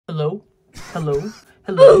Hello, hello,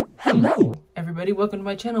 hello, hello. Everybody, welcome to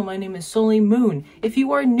my channel. My name is Sully Moon. If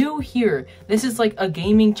you are new here, this is like a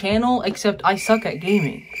gaming channel, except I suck at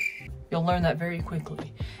gaming. You'll learn that very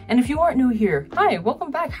quickly. And if you aren't new here, hi,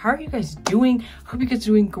 welcome back. How are you guys doing? Hope you guys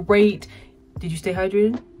are doing great. Did you stay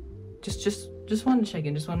hydrated? Just wanted to check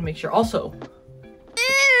in, just want to make sure. Also,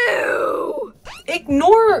 ew!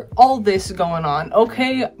 Ignore all this going on,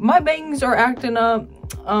 okay? My bangs are acting up.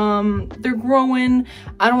 They're growing.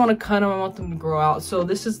 I don't want to cut them. I want them to grow out. So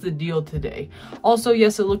this is the deal today. Also,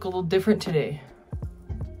 yes, it look a little different today.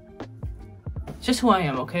 It's just who I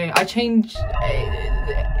am, okay? I change.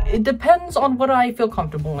 It depends on what I feel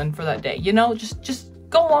comfortable in for that day. You know, just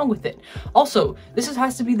go along with it. Also, this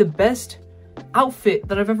has to be the best outfit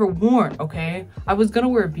that I've ever worn, okay? I was gonna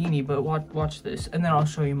wear a beanie, but watch this, and then I'll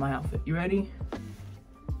show you my outfit. You ready?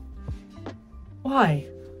 Why?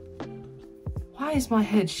 Why is my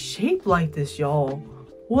head shaped like this, y'all?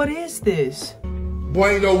 What is this?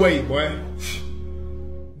 Boy, ain't no way, boy.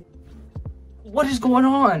 What is going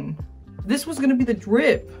on? This was gonna be the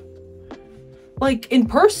drip. Like, in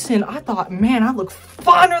person, I thought, man, I look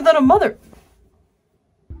finer than a mother.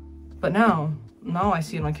 But now I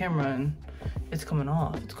see it on camera and it's coming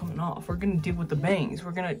off. It's coming off. We're gonna deal with the bangs.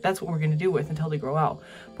 That's what we're gonna deal with until they grow out.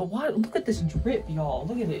 But what? Look at this drip, y'all.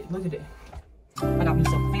 Look at it. Look at it. I got me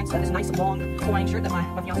some pants that is nice long Hawaiian shirt that my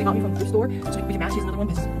fiance got me from the thrift store. So we can match. Here's another one.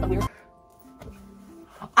 This is weird.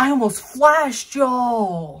 I almost flashed,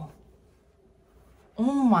 y'all.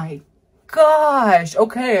 Oh my gosh.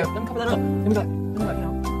 Okay. Let me cover that up. Then we got, you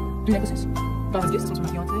know, 3 necklaces. Got his gifts. This one's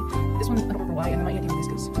from my fiance. This one, I don't remember why. And then my auntie with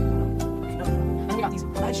this because, and then we got these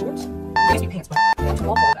black shorts. They used to be pants, but they got too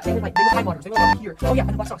long for all that. They were high butters. They were up here. Oh yeah, and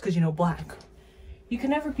the black socks because, you know, black. You can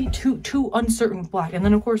never be too uncertain with black. And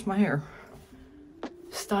then, of course, my hair.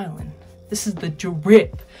 Styling. This is the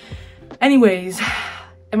drip. Anyways,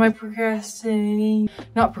 am I procrastinating?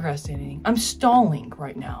 Not procrastinating. I'm stalling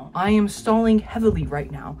right now. I am stalling heavily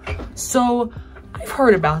right now. So, I've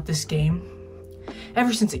heard about this game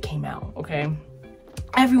ever since it came out, okay?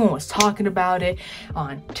 Everyone was talking about it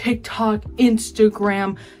on TikTok,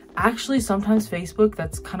 Instagram, actually sometimes Facebook.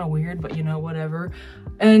 That's kind of weird, but you know, whatever.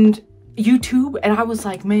 And YouTube, and I was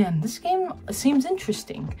like, man, this game seems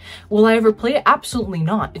interesting. Will I ever play it? Absolutely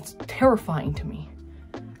not. It's terrifying to me.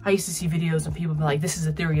 I used to see videos and people be like, this is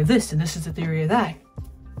a theory of this and this is a theory of that.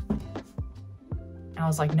 And I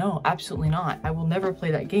was like, no, absolutely not. I will never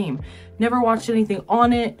play that game. Never watched anything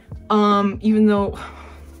on it. Even though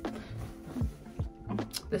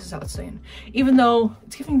this is how it's saying. Even though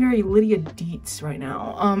it's giving very Lydia Deetz right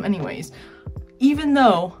now. Anyways, even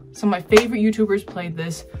though some of my favorite YouTubers played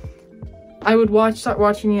this, I would start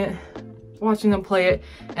watching them play it,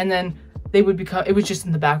 and then they would become, it was just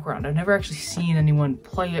in the background. I've never actually seen anyone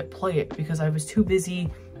play it because I was too busy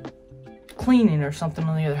cleaning or something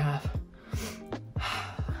on the other half.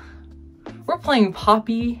 We're playing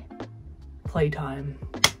Poppy Playtime.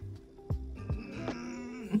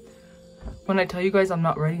 When I tell you guys I'm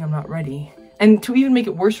not ready, I'm not ready. And to even make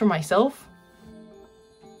it worse for myself,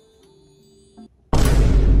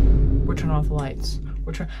 we're turning off the lights.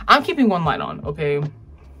 I'm keeping one light on, okay?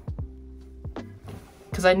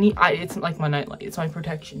 Because it's like my night light. It's my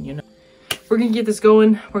protection, you know? We're gonna get this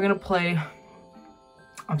going. We're gonna play.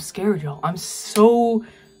 I'm scared, y'all. I'm so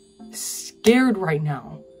scared right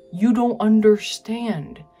now. You don't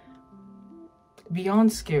understand.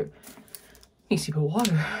 Beyond scared. I need to sip of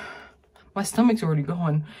water. My stomach's already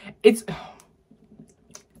going. Look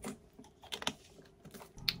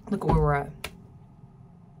at where we're at.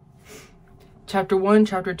 Chapter 1,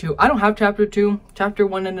 Chapter 2. I don't have Chapter 2. Chapter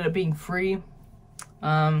 1 ended up being free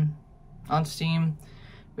on Steam,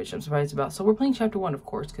 which I'm surprised about. So we're playing Chapter 1, of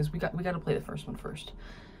course, because we got to play the first one first.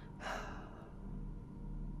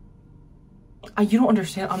 You don't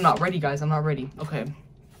understand. I'm not ready, guys. I'm not ready. Okay.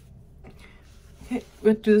 Okay,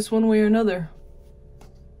 we have to do this one way or another.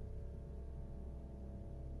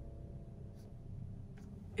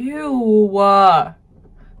 Ew.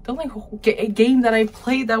 The only game that I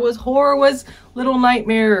played that was horror was Little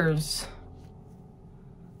Nightmares.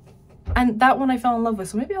 And that one I fell in love with.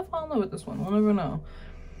 So maybe I'll fall in love with this one. We'll never know.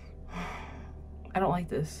 I don't like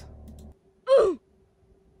this.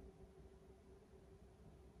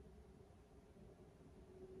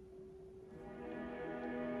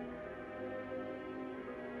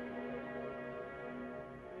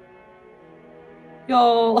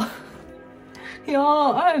 Y'all.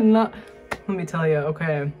 Y'all, I'm not... Let me tell you,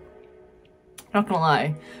 okay. Not gonna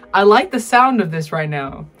lie. I like the sound of this right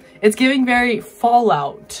now. It's giving very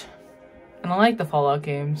Fallout. And I like the Fallout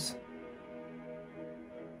games.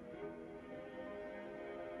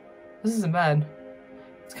 This isn't bad.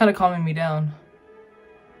 It's kind of calming me down.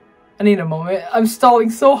 I need a moment. I'm stalling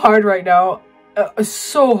so hard right now.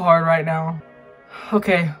 So hard right now.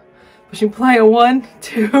 Okay. Pushing play. 1,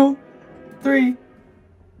 2, 3.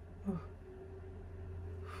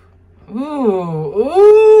 Ooh,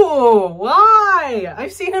 why?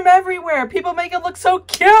 I've seen him everywhere. People make it look so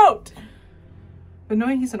cute. But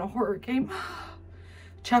knowing he's in a horror game.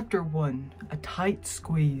 Chapter 1, A Tight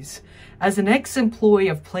Squeeze. As an ex-employee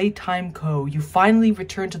of Playtime Co., you finally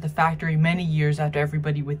return to the factory many years after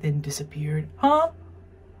everybody within disappeared. Huh?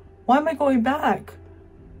 Why am I going back?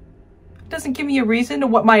 It doesn't give me a reason to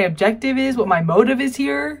what my objective is, what my motive is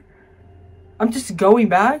here. I'm just going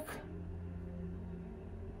back.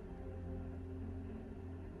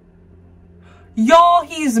 Y'all,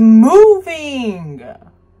 he's moving!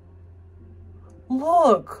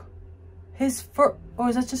 Look! His fur- oh,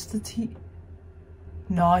 is that just the teeth?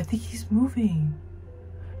 No, I think he's moving.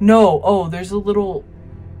 No, oh, there's a little...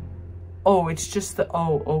 Oh, it's just the...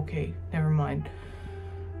 Oh, okay, never mind.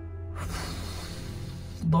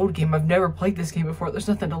 Load game, I've never played this game before. There's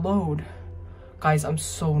nothing to load. Guys, I'm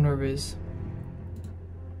so nervous.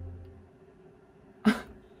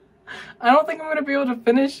 I don't think I'm gonna be able to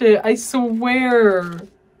finish it, I swear.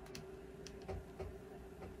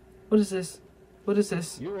 What is this? What is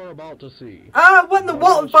this? You are about to see. What in the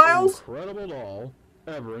Walton Files? Incredible doll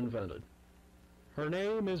ever invented. Her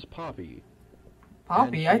name is Poppy.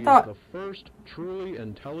 Poppy? And I she thought... is the first truly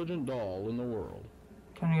intelligent doll in the world.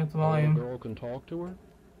 Can you get the When a volume? girl can talk to her,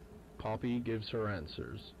 Poppy gives her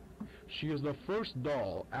answers. She is the first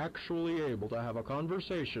doll actually able to have a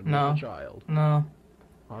conversation with a child. No.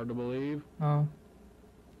 Hard to believe? No.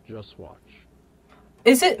 Just watch.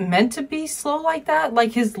 Is it meant to be slow like that?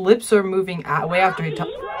 Like his lips are moving way after he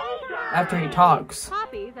talks.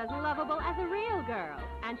 Poppy's as lovable as a real girl,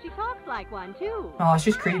 and she talks like one too. Oh,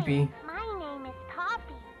 she's creepy. My name is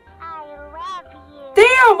Poppy. I love you.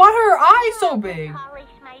 Damn, why are her eyes so big? Polish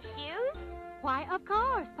my shoes? Why, of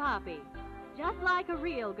course, Poppy. Just like a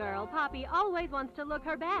real girl, Poppy always wants to look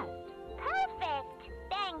her best. Perfect.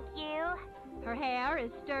 Thank you. Her hair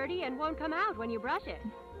is sturdy and won't come out when you brush it,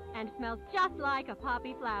 and smells just like a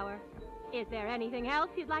poppy flower. Is there anything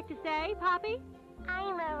else you'd like to say, Poppy?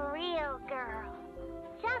 I'm a real girl.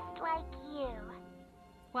 Just like you.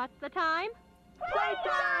 What's the time?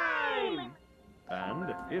 Playtime!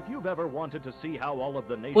 And if you've ever wanted to see how all of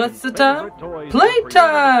the nation's What's the time? favorite toys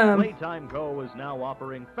Playtime! are created, Playtime Co. is now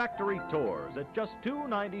offering factory tours at just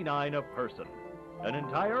 $2.99 a person. An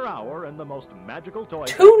entire hour and the most magical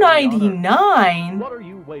toys. $2.99? What are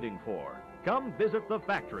you waiting for? Come visit the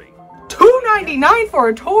factory. $2.99 for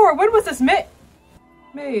a tour? When was this made?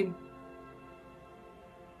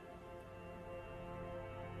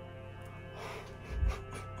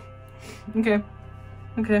 Okay.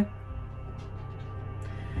 Okay.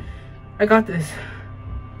 I got this.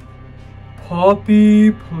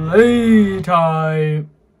 Poppy Playtime.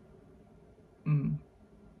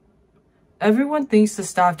 Everyone thinks the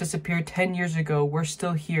staff disappeared 10 years ago. We're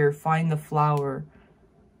still here. Find the flower.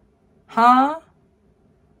 Huh?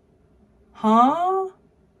 Huh?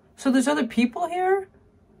 So there's other people here?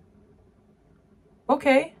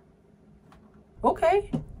 Okay. Okay.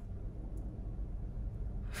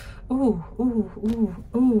 Ooh, ooh, ooh,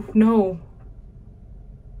 ooh, no.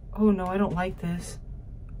 Oh no, I don't like this.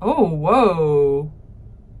 Oh, whoa.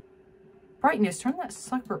 Brightness, turn that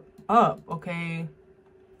sucker up, okay.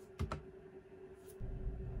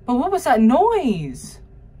 But what was that noise?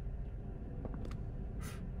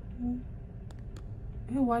 Ew,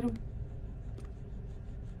 why do...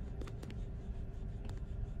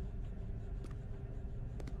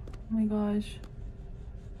 Oh my gosh.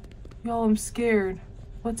 Y'all, I'm scared.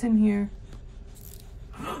 What's in here?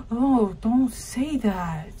 Oh, don't say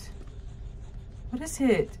that. What is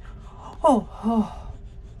it? Oh, oh.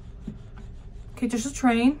 Okay, there's a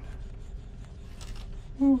train.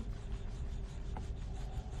 Ooh.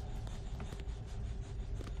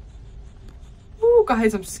 Ooh,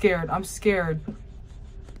 guys, I'm scared. I'm scared.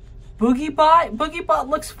 Boogie Bot? Boogie Bot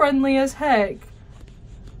looks friendly as heck.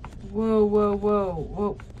 Whoa, whoa, whoa,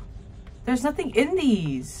 whoa. There's nothing in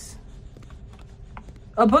these.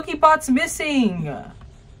 A Boogie Bot's missing.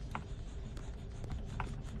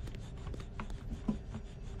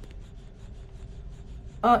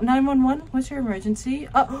 911, what's your emergency?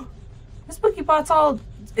 This Boogie Bot's all...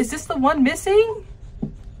 Is this the one missing?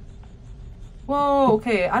 Whoa,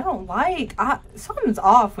 okay, I don't like... something's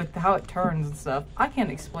off with how it turns and stuff. I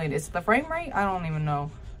can't explain it. Is it the frame rate? I don't even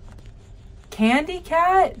know. Candy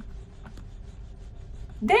Cat?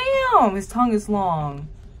 Damn! His tongue is long.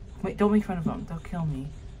 Wait, don't make fun of him. They'll kill me.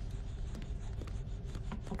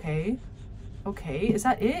 Okay. Okay, is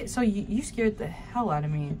that it? So you scared the hell out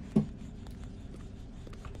of me.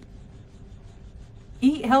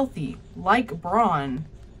 Eat healthy, like Braun.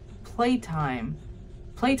 Playtime.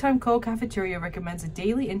 Playtime Co-Cafeteria recommends a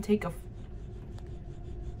daily intake of...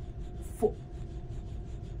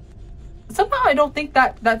 Somehow I don't think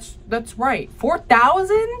that's right.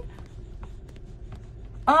 4,000?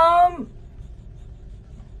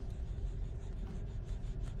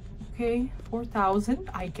 Okay, 4,000,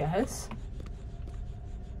 I guess.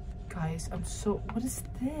 Guys, I'm so... What is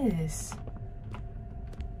this? I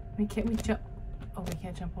mean, can't we jump... Oh, we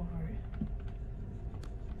can't jump over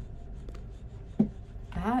it.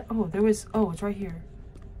 That? Oh, there was... Oh, it's right here.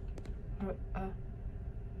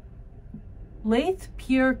 Lathe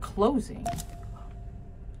Pier closing.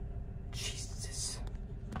 Jesus.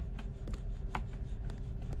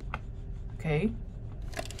 Okay.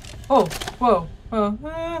 Oh, whoa.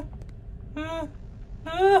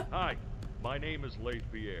 Hi, my name is Lathe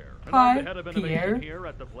Pierre, and Hi, I'm the head of innovation Pierre. here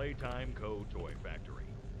at the Playtime Co. Toy Factory.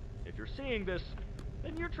 If you're seeing this,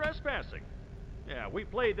 then you're trespassing. Yeah, we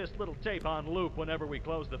play this little tape on loop whenever we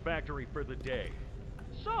close the factory for the day.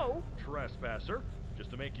 So, trespasser, just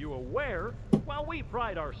to make you aware, while we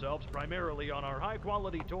pride ourselves primarily on our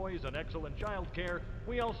high-quality toys and excellent child care,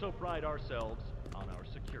 we also pride ourselves on our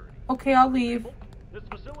security. Okay, I'll leave. This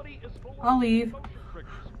facility is full I'll of leave. motion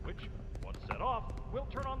triggers, which, once set off, will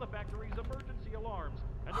turn on the factory's emergency alarms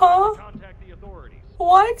and Huh? contact the authorities.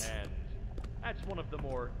 What? And that's one of the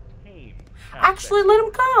more tame Actually, let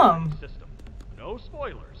him come. system. No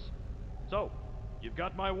spoilers. So, you've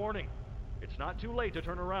got my warning. It's not too late to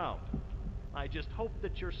turn around. I just hope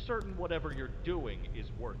that you're certain whatever you're doing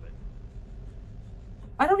is worth it.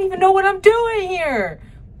 I don't even know what I'm doing here.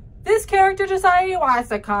 This character decided he wants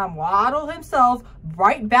to come waddle himself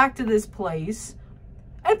right back to this place.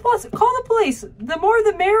 And plus, call the police. The more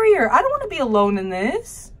the merrier. I don't want to be alone in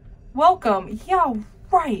this. Welcome. Yeah,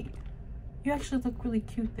 right. You actually look really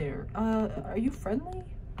cute there. Are you friendly?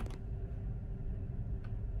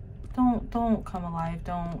 Don't come alive.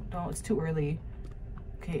 Don't. It's too early.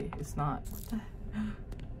 Okay, it's not.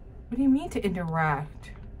 What do you mean to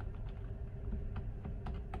interact?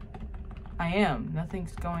 I am.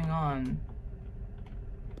 Nothing's going on.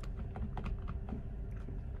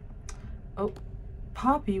 Oh,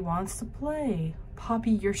 Poppy wants to play.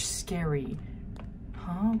 Poppy, you're scary.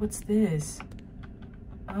 Huh? What's this?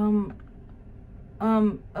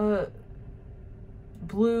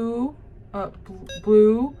 Blue,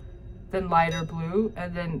 blue, then lighter blue,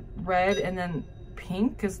 and then red, and then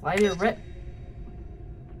pink is lighter red.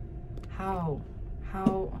 How,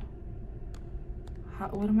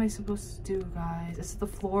 what am I supposed to do, guys? Is it the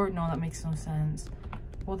floor? No, that makes no sense.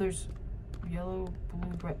 Well, there's yellow,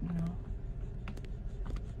 blue, red,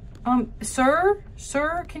 no. Sir,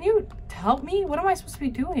 can you help me? What am I supposed to be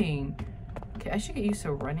doing? Okay, I should get used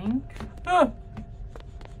to running. Ah!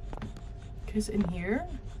 Is in here?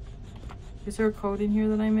 Is there a code in here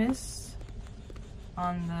that I missed?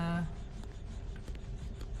 On the...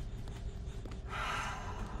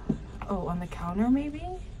 Oh, on the counter maybe?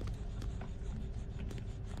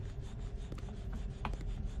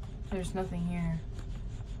 There's nothing here.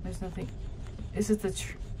 There's nothing. Is it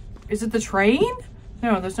the train?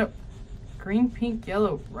 No, there's no... Green, pink,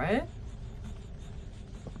 yellow, red?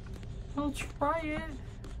 I'll try it.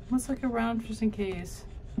 Let's look around just in case.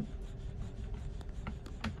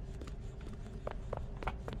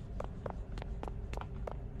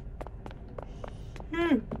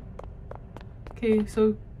 Okay,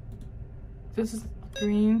 so this is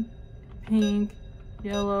green, pink,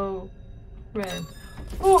 yellow, red.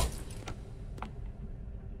 Oh!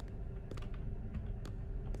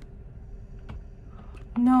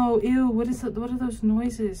 No, ew, what is it? What are those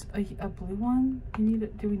noises? A blue one?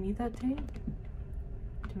 Do we need that tape?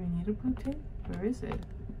 Do we need a blue tape? Where is it?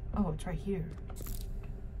 Oh, it's right here.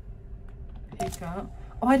 Pick up.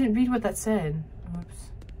 Oh, I didn't read what that said. Oops.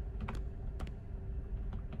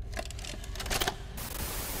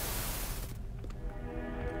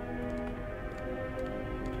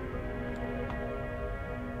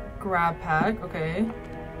 Grab pack, okay.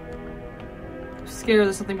 I'm scared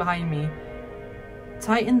there's something behind me.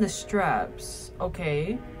 Tighten the straps,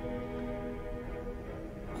 okay.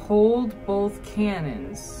 Hold both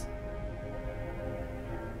cannons.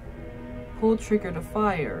 Pull trigger to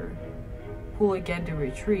fire. Pull again to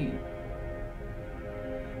retreat.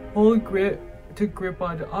 Hold grip to grip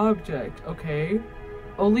on the object, okay.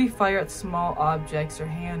 Only fire at small objects or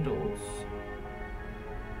handles.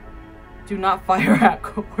 Do not fire at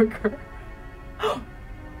coworker.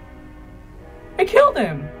 I killed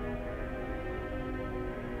him.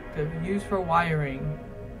 Used for wiring.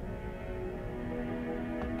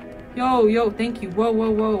 Yo, yo, thank you. Whoa,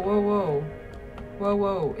 whoa, whoa, whoa, whoa. Whoa,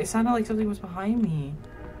 whoa. It sounded like something was behind me.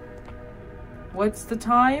 What's the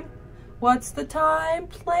time? What's the time?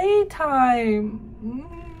 Playtime.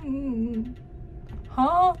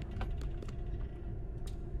 Huh?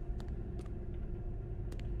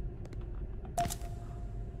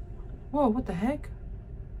 Whoa, what the heck?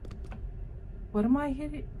 What am I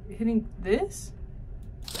hitting? Hitting this?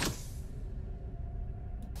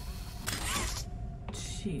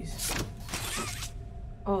 Jeez.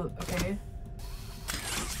 Oh, okay.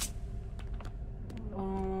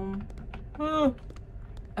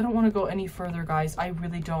 I don't want to go any further, guys. I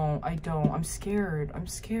really don't. I don't. I'm scared. I'm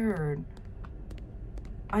scared.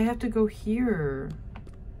 I have to go here.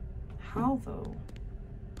 How, though?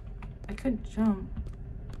 I couldn't jump.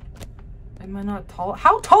 Am I not tall?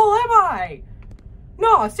 How tall am I?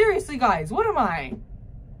 No, seriously, guys. What am I?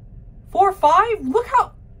 4'5"? Look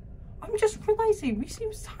how... I'm just realizing we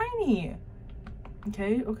seem tiny.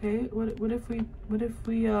 Okay, okay. What if we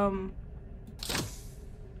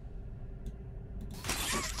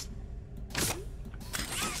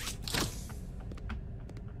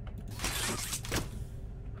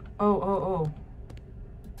Oh.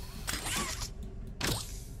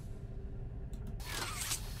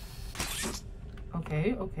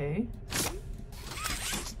 Okay, okay.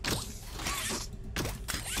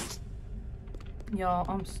 Y'all,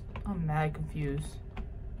 I'm mad confused.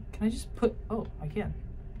 Can I just put... Oh, I can.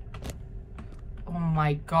 Oh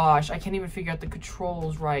my gosh, I can't even figure out the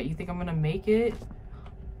controls right. You think I'm gonna make it?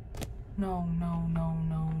 No.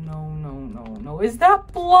 Is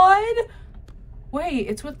that blood? Wait,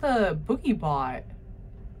 it's with the boogie bot.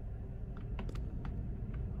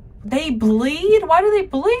 They bleed? Why do they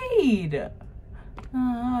bleed?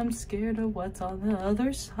 I'm scared of what's on the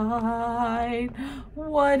other side.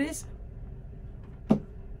 What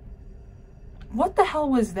the hell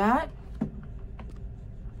was that?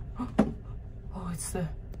 Oh, it's the...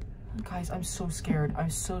 Guys, I'm so scared. I'm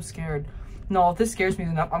so scared. No, if this scares me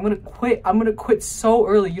enough, I'm gonna quit. I'm gonna quit so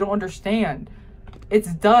early. You don't understand.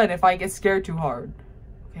 It's done if I get scared too hard.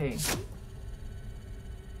 Okay.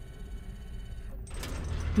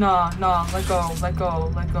 Nah, let go.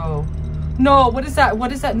 No, what is that?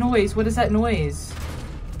 What is that noise? What is that noise?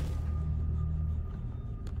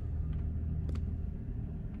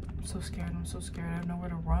 I'm so scared. I'm so scared. I have nowhere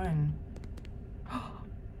to run.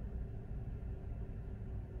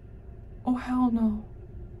 Oh, hell no.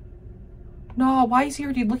 No, why is he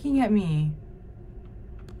already looking at me?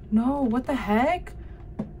 No, what the heck?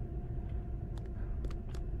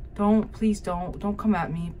 Please don't come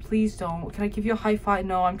at me. Please don't. Can I give you a high five?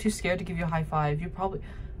 No, I'm too scared to give you a high five. You probably...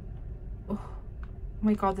 Oh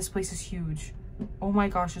my god, this place is huge. Oh my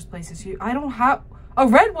gosh, this place is huge. I don't have a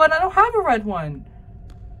red one. I don't have a red one.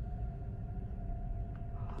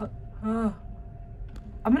 I'm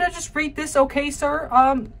gonna just read this, okay, sir?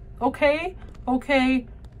 Okay. Huggy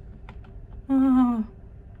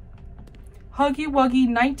Wuggy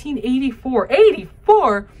 1984.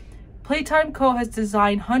 84? Playtime Co. has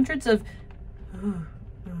designed hundreds of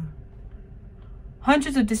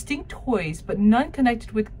distinct toys, but none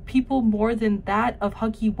connected with people more than that of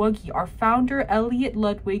Huggy Wuggy. Our founder, Elliot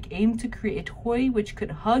Ludwig, aimed to create a toy which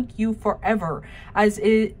could hug you forever, as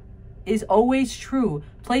it is always true.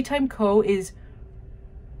 Playtime Co.'s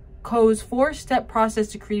 4-step process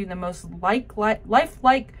to creating the most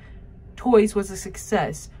lifelike toys was a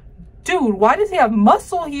success. Dude, why does he have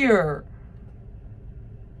muscle here?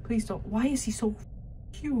 Please don't. Why is he so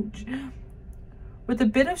huge? With a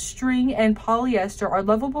bit of string and polyester, our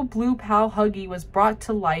lovable blue pal Huggy was brought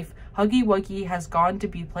to life. Huggy Wuggy has gone to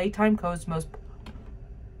be Playtime Co.'s most...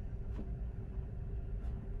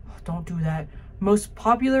 Don't do that. Most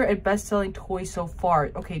popular and best-selling toy so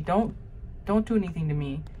far. Okay, don't do anything to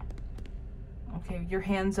me. Okay, your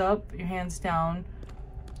hands up, your hands down.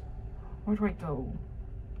 Where do I go?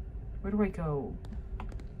 Where do I go?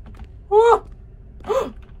 Oh!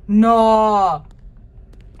 No!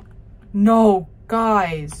 No,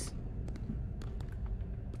 guys.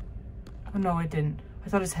 Oh, no, it didn't. I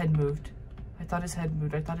thought his head moved. I thought his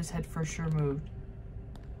head for sure moved.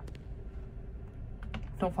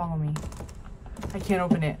 Don't follow me. I can't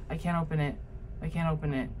open it. I can't open it.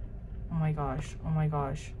 Oh my gosh.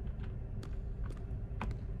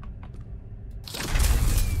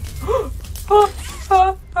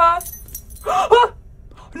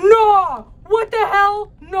 No! What the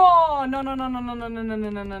hell? No.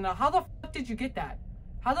 How the fuck did you get that?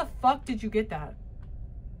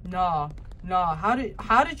 No.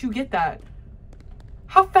 How did you get that?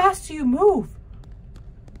 How fast do you move?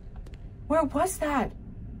 Where was that?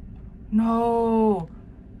 No.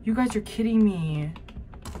 You guys are kidding me.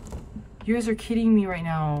 You guys are kidding me right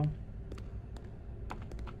now.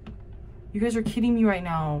 You guys are kidding me right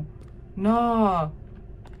now. No.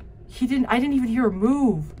 I didn't even hear a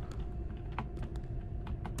move.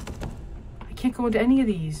 I can't go into any of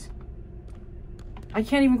these. I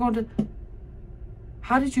can't even go into...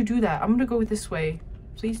 How did you do that? I'm gonna go this way.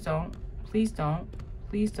 Please don't. Please don't.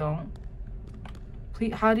 Please don't.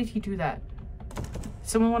 Please, how did he do that?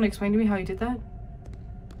 Someone want to explain to me how he did that?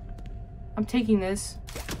 I'm taking this.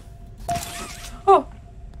 Oh!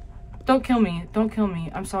 Don't kill me. Don't kill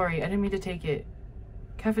me. I'm sorry. I didn't mean to take it.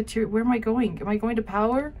 Cafeteria. Where am I going? Am I going to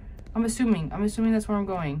power? I'm assuming. I'm assuming that's where I'm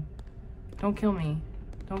going. Don't kill me.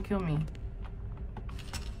 Don't kill me.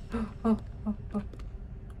 Oh, oh, oh.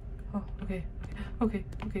 Oh, okay. Okay,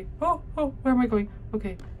 okay. Oh, oh, where am I going?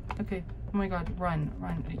 Okay, okay. Oh my god, run,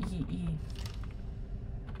 run. E.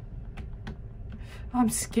 Oh, I'm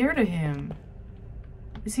scared of him.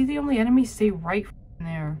 Is he the only enemy? Stay right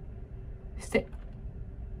there. Stay.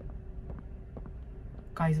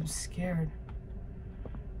 Guys, I'm scared.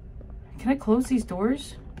 Can I close these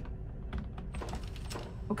doors?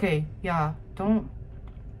 Okay, yeah. Don't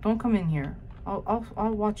come in here. I'll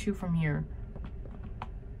watch you from here.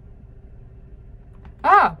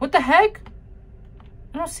 Ah, what the heck?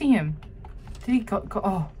 I don't see him. Did he go?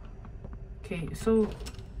 Oh. Okay, so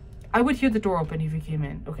I would hear the door open if he came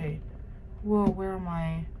in. Okay. Whoa, where am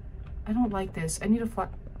I? I don't like this. I need a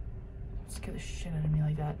flat. Don't scare the shit out of me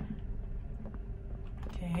like that.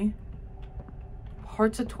 Okay.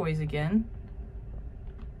 Hearts of toys again.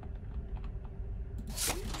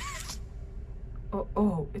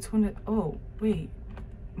 Oh, it's when it, oh, wait.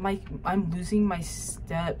 I'm losing my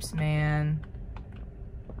steps, man.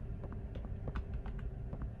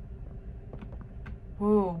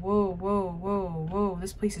 Whoa, whoa, whoa, whoa, whoa.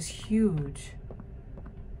 This place is huge.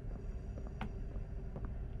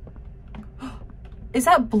 Is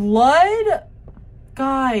that blood?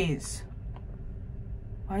 Guys.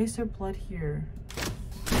 Why is there blood here?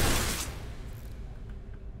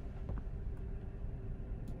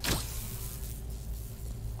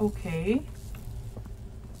 Okay.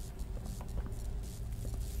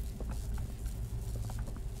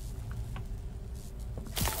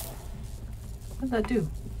 What does that do?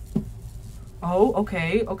 Oh,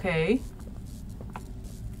 okay, okay.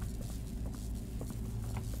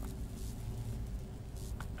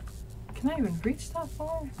 Can I even reach that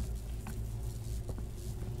far?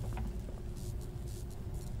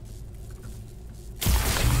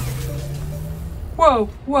 Whoa,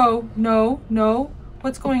 whoa, no, no.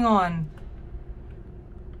 What's going on?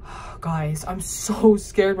 Guys, I'm so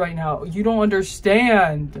scared right now. You don't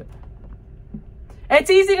understand. It's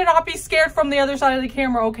easy to not be scared from the other side of the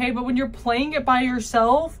camera, okay? But when you're playing it by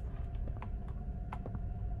yourself...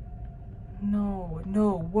 No,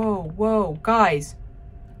 no, whoa, whoa. Guys.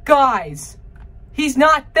 Guys. He's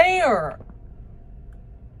not there.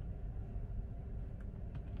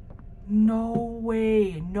 No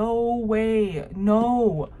way. No way.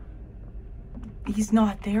 No. He's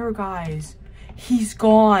not there, guys. He's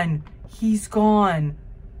gone. He's gone.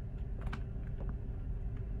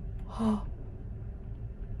 Oh.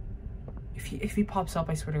 If he pops up,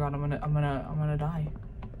 I swear to God, I'm gonna die.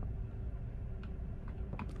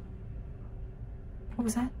 What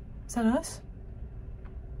was that? Is that us?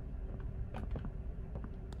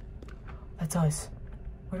 That's us.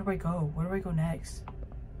 Where do I go? Where do I go next?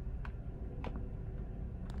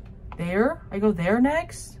 There? I go there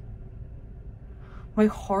next? My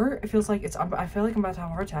heart, it feels like I feel like I'm about to have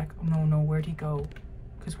a heart attack. No, no, where'd he go?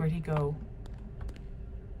 Because where'd he go?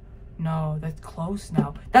 No, that's closed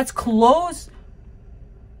now. That's closed!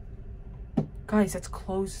 Guys, that's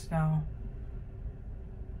closed now.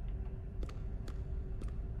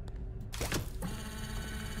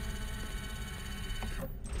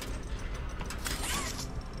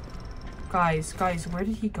 Guys, where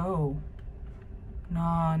did he go?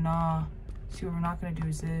 Nah, nah. See, what we're not gonna do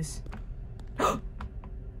is this.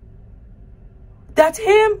 That's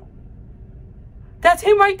him! That's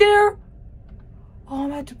him right there! Oh,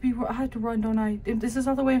 I had to run, don't I? This is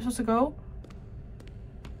not the way I'm supposed to go?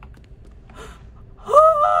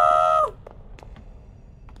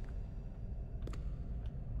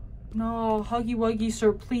 No, Huggy Wuggy,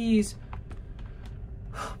 sir, please.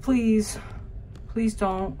 Please. Please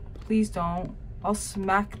don't. Please don't. I'll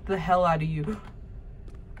smack the hell out of you.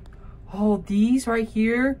 Oh, these right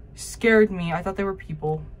here scared me. I thought they were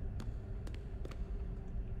people.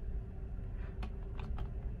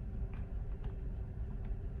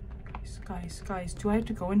 Guys, do I have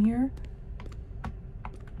to go in here?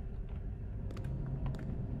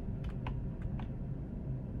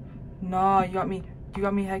 Nah, you got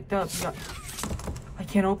me hecked up. I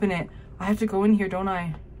can't open it. I have to go in here, don't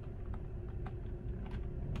I?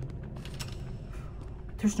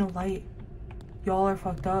 There's no light. Y'all are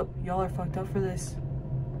fucked up. Y'all are fucked up for this.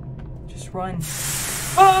 Just run.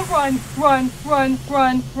 Oh, run, run, run,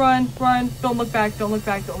 run, run, run. Don't look back, don't look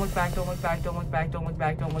back, don't look back, don't look back, don't look back, don't look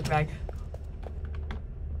back, don't look back.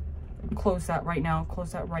 Close that right now.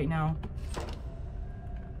 Close that right now.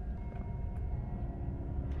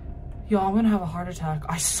 Yo, I'm gonna have a heart attack.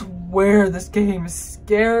 I swear this game is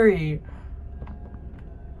scary.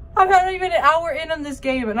 I'm not even an hour in on this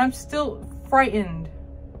game and I'm still frightened.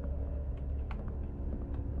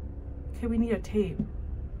 Okay, we need a tape.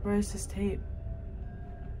 Where is this tape?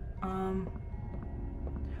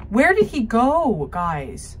 Where did he go,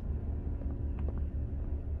 guys?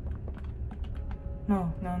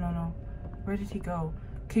 No. Where did he go?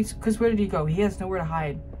 Because where did he go? He has nowhere to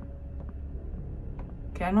hide.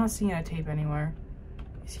 Okay, I'm not seeing a tape anywhere.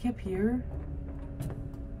 Is he up here?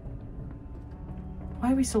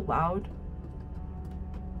 Why are we so loud?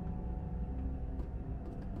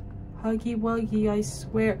 Huggy wuggy, I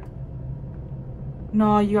swear.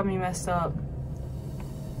 No, you got me messed up.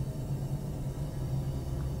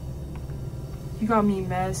 You got me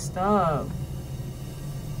messed up.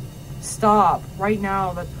 Stop right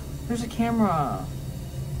now. There's a camera.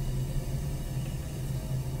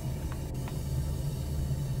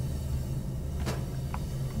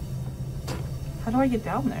 How do I get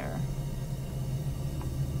down there?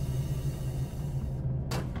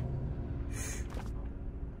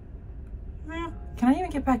 Can I even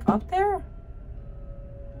get back up there?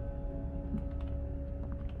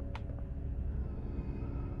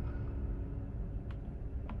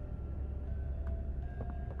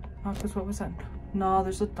 Oh, because what was that? No,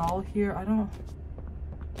 there's a doll here. I don't...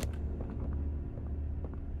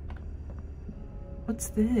 What's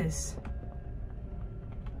this?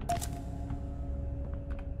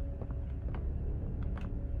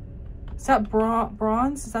 Is that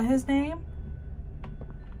Bronze? Is that his name?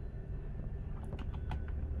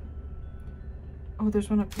 Oh,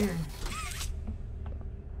 there's one up here.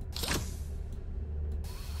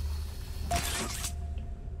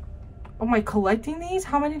 Oh, am I collecting these?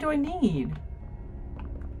 How many do I need?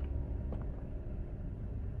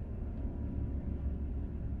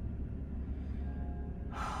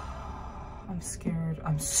 I'm scared.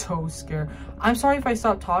 I'm so scared. I'm sorry if I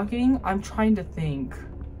stop talking. I'm trying to think.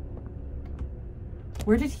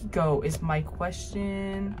 Where did he go is my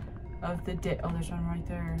question of the day. Oh, there's one right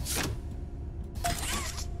there.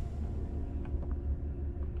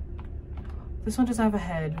 This one doesn't have a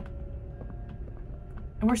head.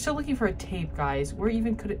 And we're still looking for a tape, guys. Where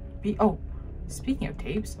even could it be? Oh, speaking of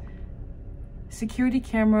tapes. Security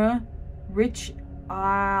camera. Rich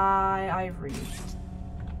Ivory.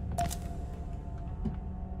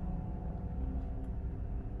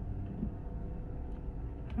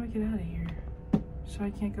 How do I get out of here? So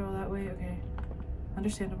I can't go that way? Okay.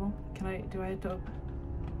 Understandable. Do I have to...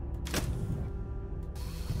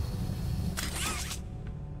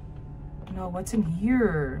 No, what's in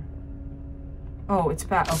here? Oh, it's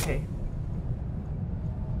back. Okay.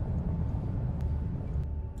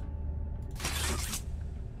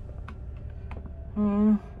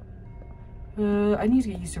 I need to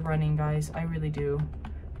get used to running, guys. I really do.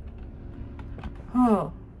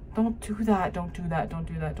 Oh, don't do that. Don't do that. Don't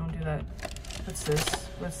do that. Don't do that. What's this?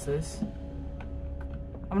 What's this?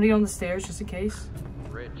 I'm gonna get on the stairs just in case.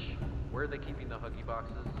 Rich, where are they keeping the Huggy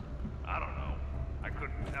boxes? I don't know. I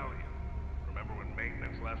couldn't tell you. Remember when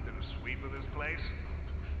maintenance left it a sweep of this place?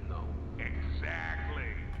 No.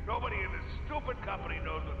 Exactly. Nobody in this stupid company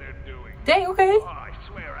knows what they're doing. Dang, okay. Oh, I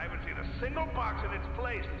swear, I haven't seen a single box in its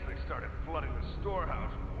place since they started flooding the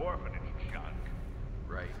storehouse with orphanage junk.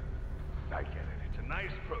 Right. I get it. It's a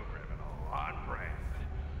nice program and all on brand.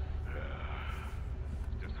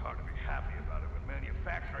 It's just hard to be happy about it when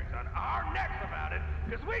manufacturing's on our necks about it,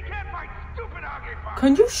 because we can't fight stupid Huggy boxes.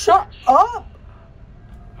 Can you shut up?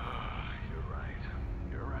 You're right.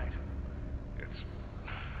 You're right.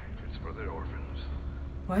 It's for the orphans.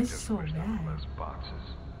 Why is it so bad? Less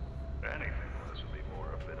boxes. Anything less would be more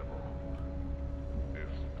habitable.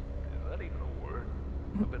 Is that even a word?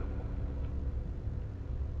 Habitable.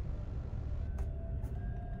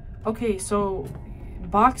 Okay, so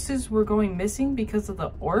boxes were going missing because of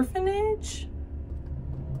the orphanage?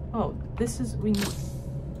 Oh, this is... we need...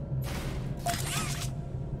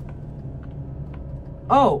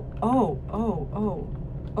 Oh,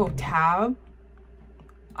 tab?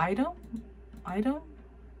 Item?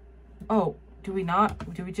 Oh, do we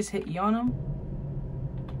just hit E on them?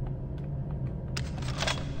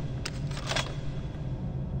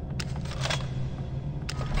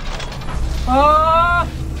 Ah!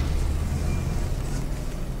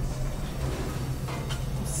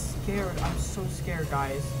 scared,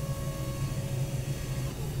 guys.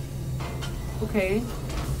 Okay.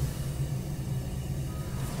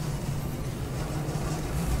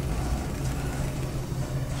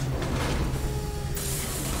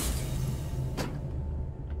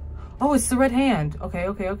 Oh, it's the red hand. Okay,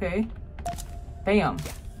 okay, okay. Bam.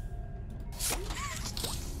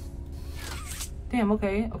 Damn,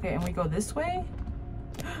 okay. Okay, and we go this way?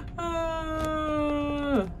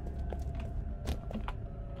 Oh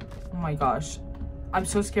my gosh. I'm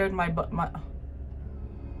so scared my butt.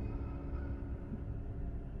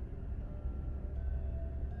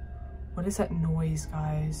 What is that noise,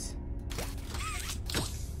 guys?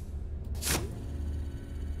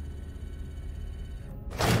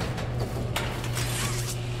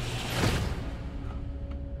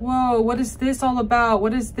 Whoa, what is this all about?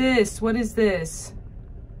 What is this? What is this?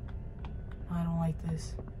 I don't like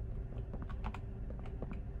this.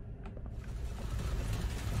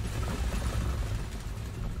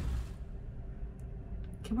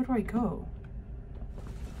 Okay, where do I go?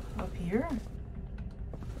 Up here?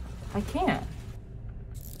 I can't.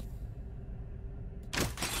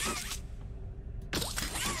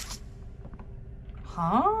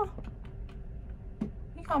 Huh?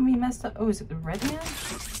 You got me messed up. Oh, is it the red hand?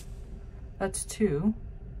 That's 2.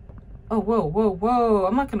 Oh, whoa, whoa, whoa.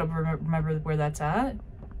 I'm not gonna remember where that's at.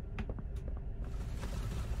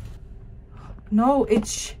 No,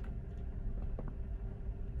 it's...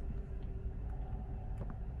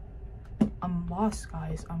 I'm lost,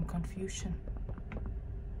 guys. I'm confusion.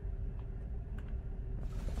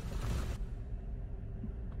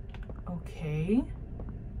 Okay.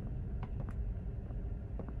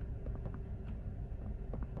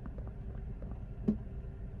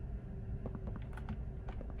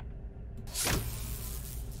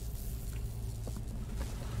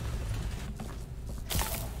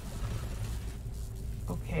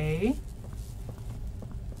 Okay.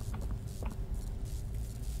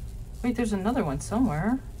 Wait, there's another one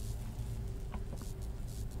somewhere.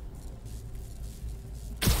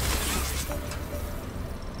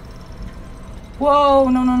 Whoa,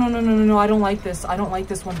 no, no, no, no, no, no, no, I don't like this. I don't like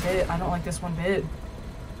this one bit. I don't like this one bit.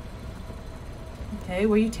 Okay,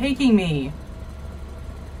 where are you taking me?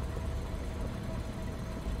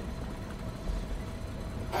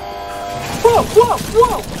 Whoa, whoa,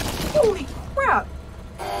 whoa! Holy crap!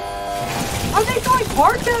 Are they throwing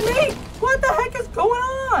parts at me? What the heck is going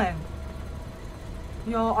on?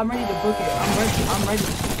 Y'all, I'm ready to book it. I'm ready.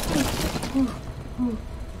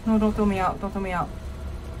 No, don't throw me out. Don't throw me out.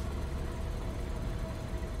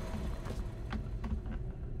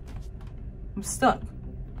 I'm stuck.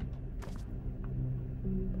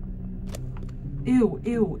 Ew,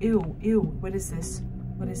 ew, ew, ew. What is this?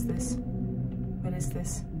 What is this? What is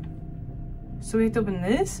this? So we have to open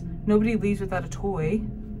this? Nobody leaves without a toy.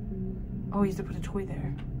 Oh, you have to put a toy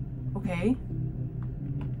there. Okay.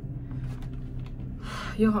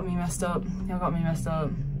 Y'all got me messed up. Y'all got me messed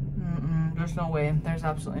up. There's no way. There's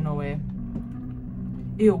absolutely no way.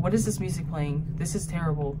 Ew, what is this music playing? This is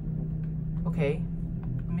terrible. Okay.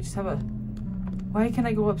 Let me just have a... Why can't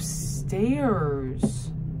I go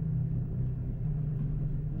upstairs?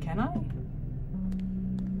 Can I?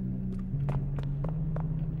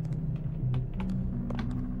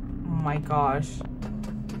 Oh my gosh.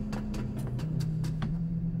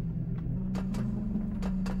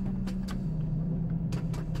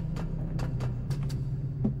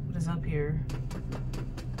 What is up here?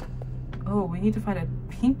 Oh, we need to find a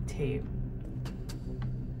pink tape.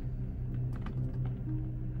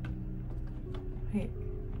 Wait.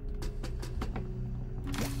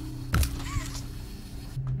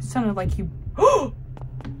 It sounded like you...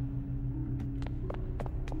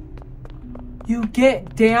 You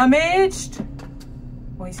get damaged?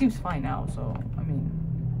 Well, he seems fine now, so, I mean...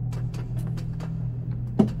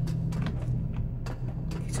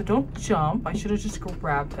 Okay, so don't jump. I should have just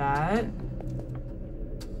grabbed that.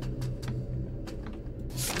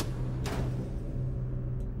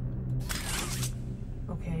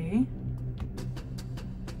 Okay.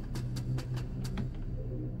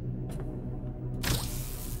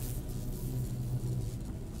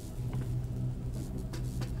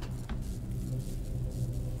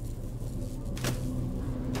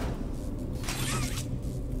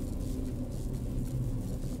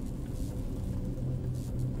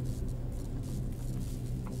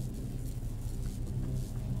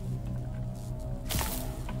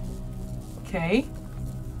 Okay.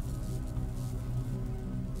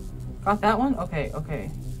 Got that one? Okay,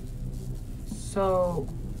 okay. So,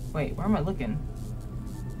 wait, where am I looking?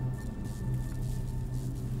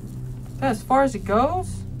 Is that as far as it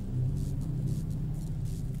goes?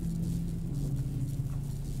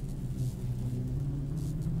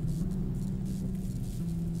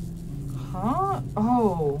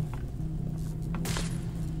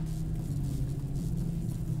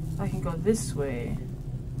 I can go this way.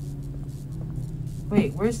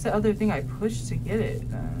 Wait, where's the other thing I pushed to get it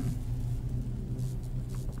then?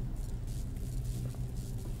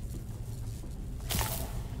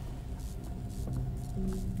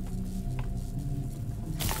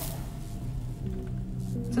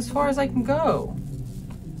 It's as far as I can go.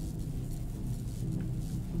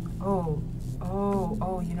 Oh,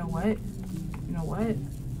 you know what? You know what?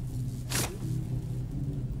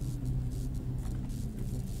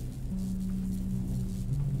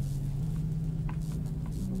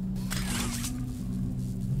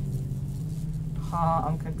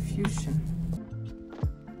 I'm Confucian.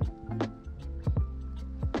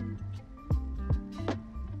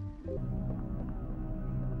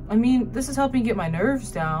 I mean, this is helping get my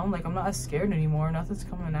nerves down. Like, I'm not as scared anymore. Nothing's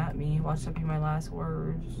coming at me. Watch that be my last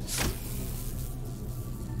words.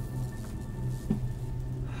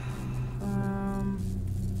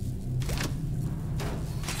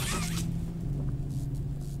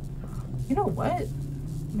 You know what?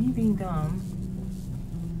 Me being dumb.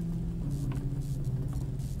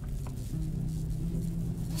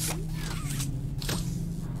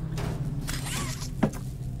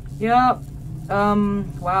 Yep.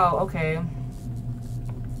 Wow, okay.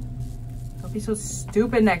 Don't be so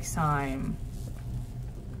stupid next time.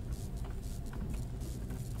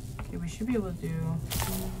 Okay, we should be able to do...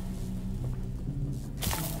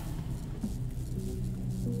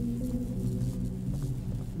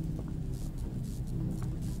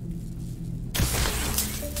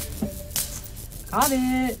 Got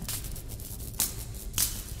it.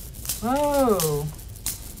 Whoa.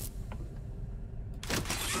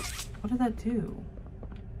 What did that do?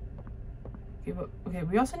 Okay, but, okay,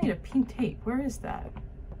 we also need a pink tape. Where is that?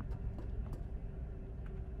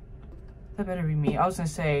 That better be me. I was gonna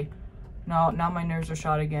say, no, now my nerves are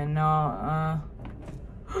shot again. No,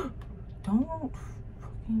 don't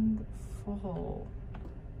fucking fall.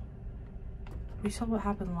 We saw what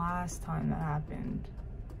happened last time that happened.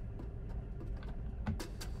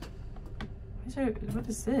 What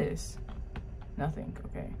is this? Nothing,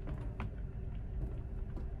 okay.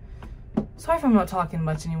 Sorry if I'm not talking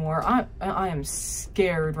much anymore. I am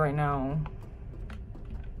scared right now.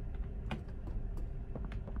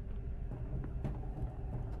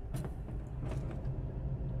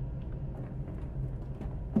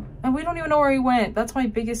 And we don't even know where he went. That's my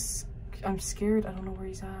biggest... I'm scared. I don't know where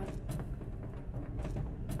he's at.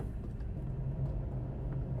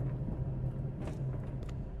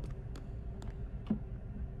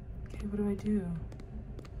 Okay, what do I do?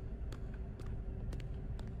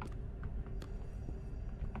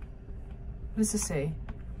 What does this say?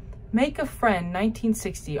 Make a Friend,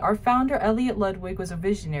 1960. Our founder, Elliot Ludwig, was a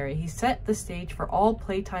visionary. He set the stage for all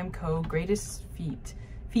Playtime Co. greatest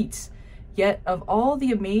feats. Yet, of all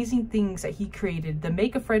the amazing things that he created, the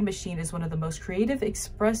Make a Friend machine is one of the most creative,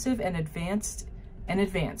 expressive, and advanced.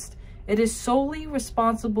 It is solely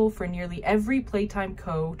responsible for nearly every Playtime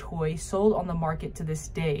Co. toy sold on the market to this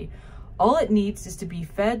day. All it needs is to be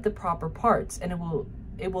fed the proper parts, and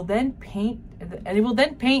it will then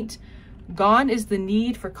paint. Gone is the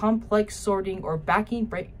need for complex sorting or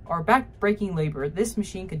back-breaking labor. This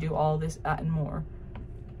machine could do all this, that, and more.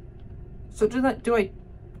 So did I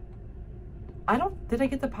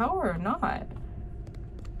get the power or not?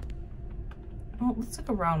 Well, let's look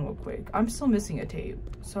around real quick. I'm still missing a tape.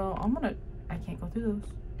 So I can't go through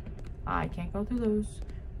those. I can't go through those.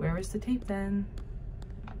 Where is the tape then?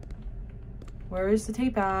 Where is the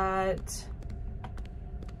tape at?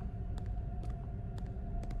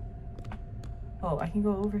 Oh, I can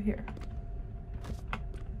go over here.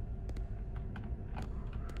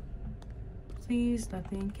 Please,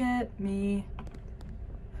 nothing get me.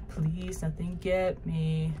 Please, nothing get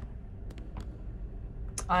me.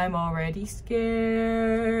 I'm already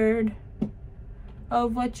scared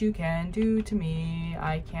of what you can do to me.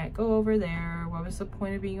 I can't go over there. What was the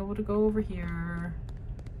point of being able to go over here?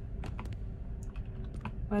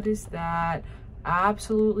 What is that?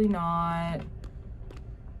 Absolutely not.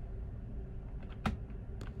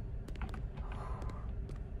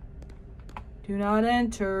 Do not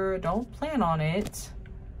enter. Don't plan on it.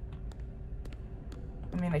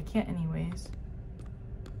 I mean, I can't anyways.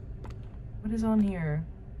 What is on here?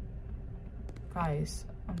 Guys,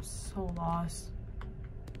 I'm so lost.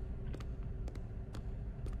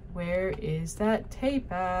 Where is that tape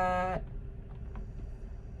at?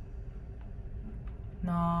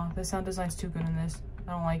 No, the sound design's too good in this.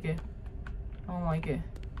 I don't like it. I don't like it.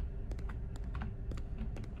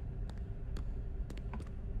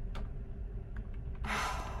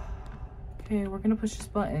 Okay, we're gonna push this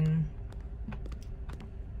button.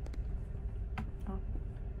 Oh.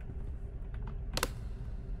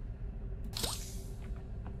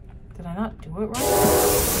 Did I not do it right?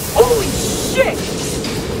 Holy shit!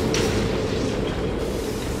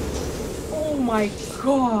 Oh my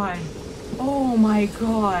god. Oh my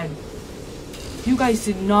god. You guys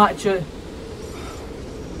did not just...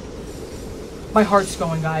 My heart's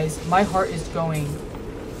going, guys. My heart is going.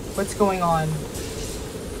 What's going on?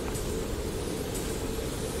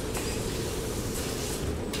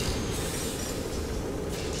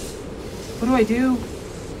 What do I do?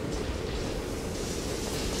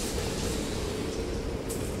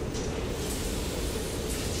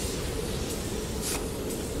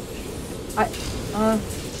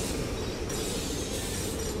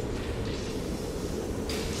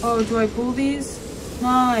 Oh, do I pull these?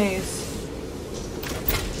 Nice.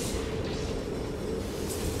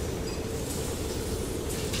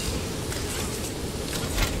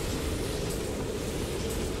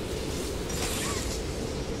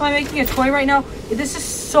 Am I making a toy right now? This is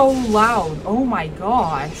so loud. Oh my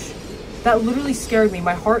gosh. That literally scared me.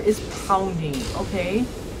 My heart is pounding. Okay.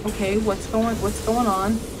 Okay, what's going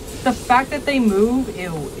on? The fact that they move,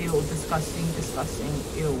 ew, disgusting,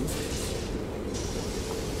 ew.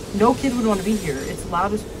 No kid would want to be here. It's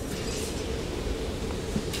loud as...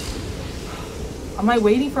 Am I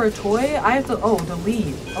waiting for a toy? I have to, to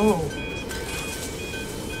leave. Oh.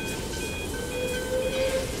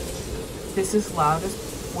 This is loud as...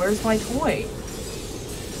 Where's my toy?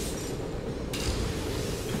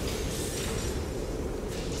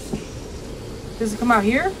 Does it come out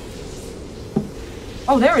here?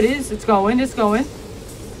 Oh, there it is. It's going. It's like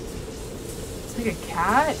a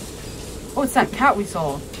cat. Oh, it's that cat we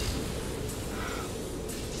saw.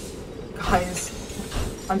 Guys,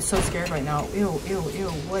 I'm so scared right now. Ew.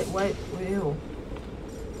 What? Ew.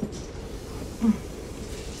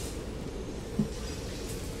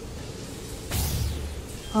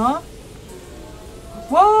 Huh?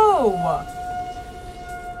 Whoa!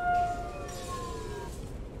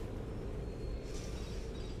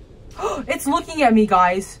 It's looking at me,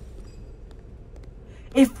 guys.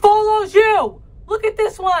 It follows you! Look at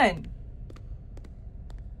this one!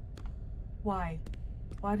 Why?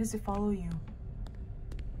 Why does it follow you?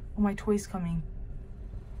 Oh, my toy's coming.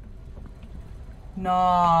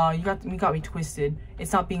 Nah, you got me twisted.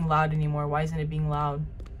 It's not being loud anymore. Why isn't it being loud?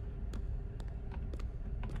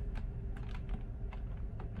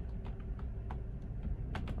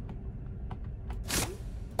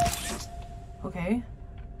 Okay,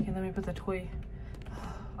 let me put the toy.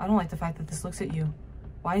 I don't like the fact that this looks at you.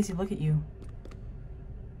 Why does he look at you?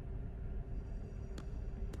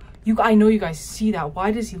 I know you guys see that.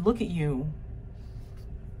 Why does he look at you?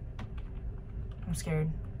 I'm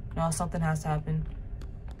scared. No, something has to happen.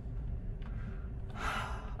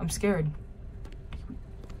 I'm scared.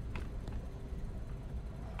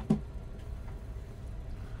 Oh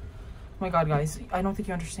my god, guys. I don't think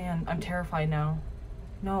you understand. I'm terrified now.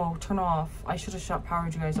 No, turn off. I should have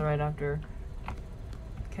powered you guys right after.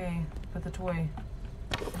 Okay, put the toy.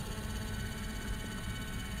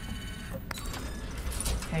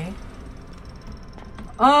 Okay.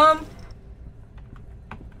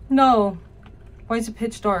 No. Why is it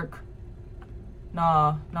pitch dark?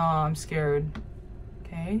 Nah, I'm scared.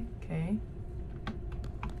 Okay.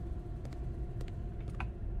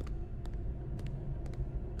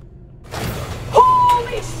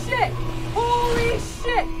 Holy shit!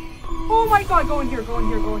 Oh my god, go in here. Space,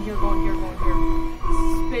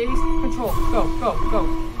 control, go.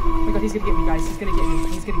 Oh my god, he's gonna get me, guys. He's gonna get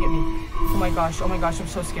me. Oh my gosh, I'm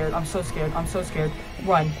so scared.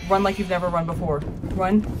 Run like you've never run before.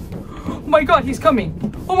 Run. Oh my god, he's coming.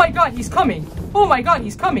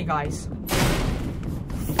 Guys.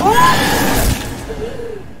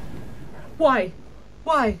 Why?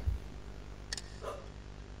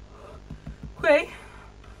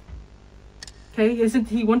 Okay, isn't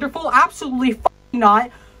he wonderful? Absolutely not.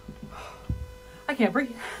 I can't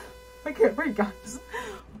breathe, guys.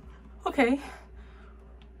 Okay.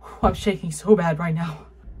 I'm shaking so bad right now.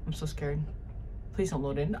 I'm so scared. Please don't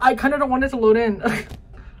load in. I kind of don't want it to load in.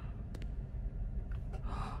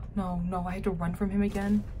 No, I have to run from him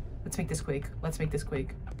again. Let's make this quick.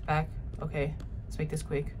 Back. Okay, let's make this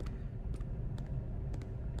quick.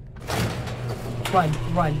 Run.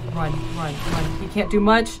 He can't do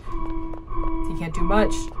much.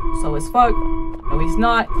 Slow as fuck. No, he's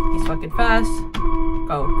not. He's fucking fast.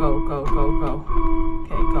 Go.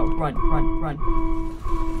 Okay, go. Run.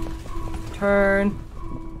 Turn.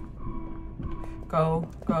 Go.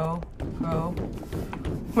 Oh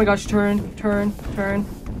my gosh, turn.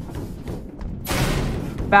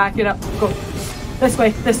 Back it up. Go. This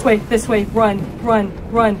way. Run.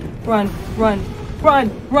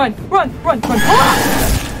 Ah!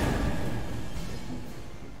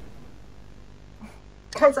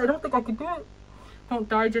 Guys, I don't think I can do it. Don't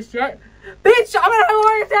die just yet. Bitch, I'm gonna have a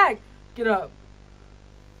heart attack. Get up.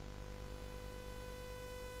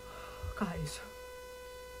 Guys.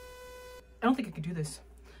 I don't think I can do this.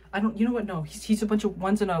 I don't, you know what? No, he's a bunch of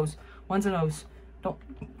ones and O's. Ones and O's. Don't,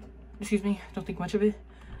 excuse me. Don't think much of it.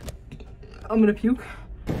 I'm gonna puke.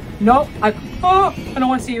 No, I don't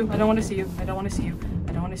want to see you. I don't want to see you. I don't want to see you.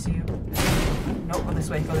 I don't want to see you. No, go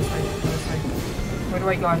this way. Go this way. Go this way. Where do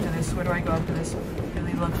I go after this? Where do I go after this?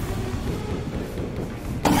 Really look.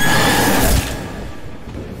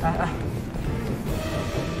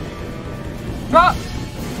 Drop!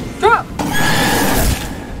 Drop!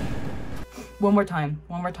 One more time.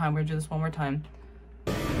 One more time. We're gonna do this one more time.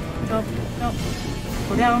 Jump. Jump.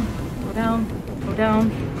 Go down. Go down. Go down.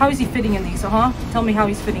 How is he fitting in these? Tell me how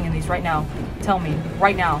he's fitting in these right now. Tell me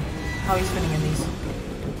right now how he's fitting in these.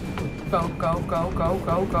 Go, go, go, go,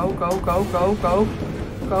 go, go, go, go, go, go.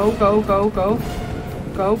 Go, go, go, go.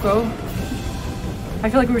 Go, go. I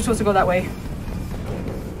feel like we were supposed to go that way.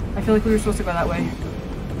 I feel like we were supposed to go that way.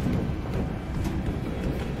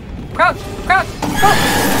 Crouch! Crouch!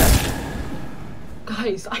 Go!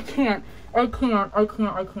 Guys, I can't. I can't. I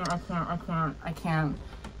can't. I can't. I can't. I can't. I can't.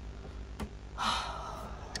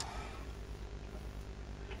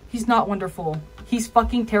 He's not wonderful. He's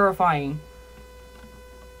fucking terrifying.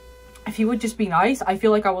 If he would just be nice, I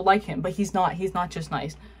feel like I would like him, but he's not. He's not just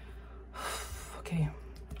nice. Okay.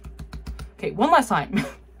 Okay, one last time.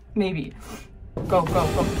 Maybe. Go, go,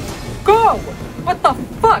 go. Go! What the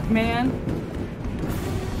fuck, man?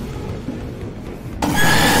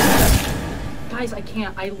 Guys, I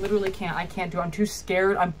can't. I literally can't. I can't do it. I'm too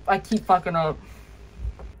scared. I keep fucking up.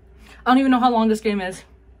 I don't even know how long this game is.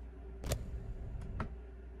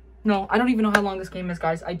 No, I don't even know how long this game is,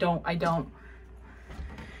 guys. I don't. I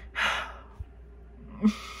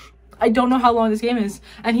don't know how long this game is.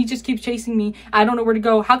 And he just keeps chasing me. I don't know where to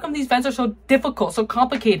go. How come these vents are so difficult, so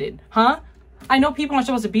complicated? Huh? I know people aren't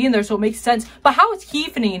supposed to be in there, so it makes sense. But how is he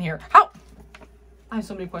fitting in here? How? I have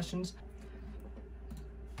so many questions.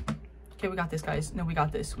 Okay, we got this, guys. No, we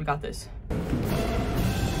got this. We got this.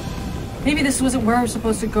 Maybe this wasn't where I was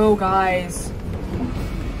supposed to go, guys.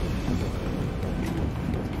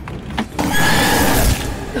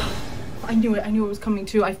 I knew it. I knew it was coming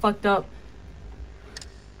too. I fucked up.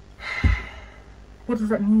 What does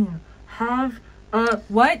that mean? Have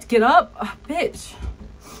what? Get up? Bitch.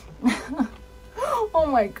 Oh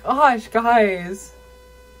my gosh, guys.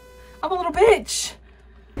 I'm a little bitch.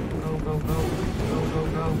 Go, go, go. Go, go,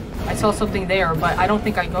 go. I saw something there, but I don't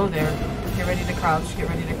think I go there. Get ready to crouch. Get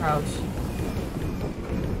ready to crouch.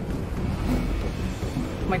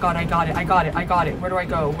 Oh my god, I got it. I got it. I got it. Where do I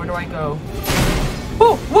go? Where do I go?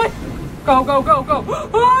 Oh, what? Go, go, go, go.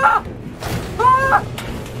 Ah! Ah!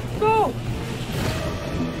 Go.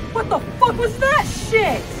 What the fuck was that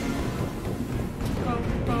shit? Go,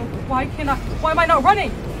 go. Why am I not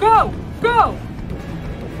running? Go, go.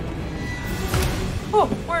 Oh,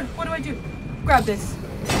 what do I do? Grab this.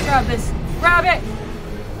 Grab this. Grab it.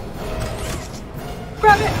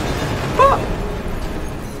 Grab it. Oh!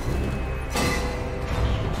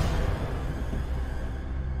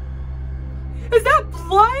 Is that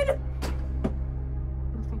blood?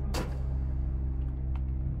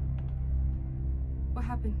 What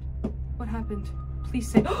happened? What happened?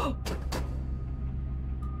 Please say. I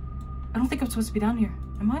don't think I'm supposed to be down here.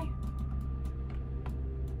 Am I?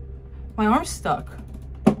 My arm's stuck.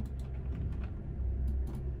 Oh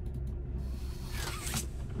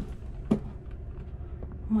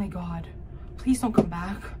my god. Please don't come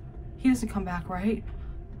back. He doesn't come back, right?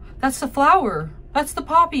 That's the flower. That's the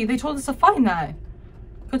poppy. They told us to find that.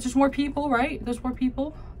 Because there's more people, right? There's more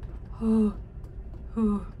people. Oh.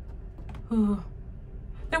 Oh. Oh.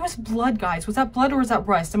 There was blood, guys. Was that blood or was that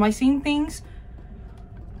breast? Am I seeing things?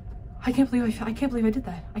 I can't believe I did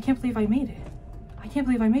that. I can't believe I made it. I can't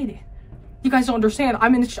believe I made it. You guys don't understand.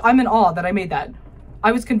 I'm in awe that I made that.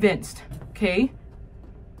 I was convinced. Okay.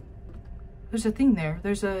 There's a thing there.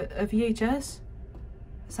 There's a VHS.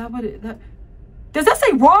 Is that what it? Does that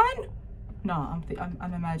say run? No, I'm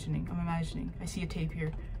imagining. I'm imagining. I see a tape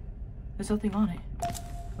here. There's nothing on it.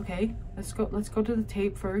 Okay, let's go to the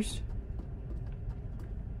tape first.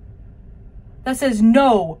 That says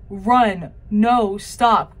no, run, no,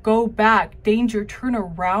 stop, go back, danger, turn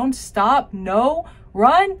around, stop, no,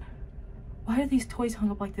 run. Why are these toys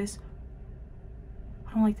hung up like this?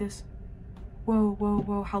 I don't like this. Whoa, whoa,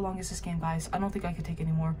 whoa. How long is this game, guys? I don't think I could take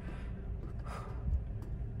any more.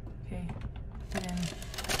 Okay, get in.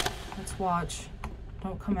 Let's watch.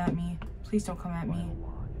 Don't come at me. Please don't come at me.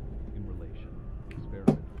 In relation,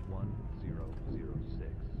 experiment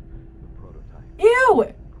 1006, the prototype.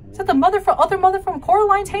 Ew! Is that the other mother from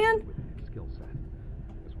Coraline's hand? Skill set,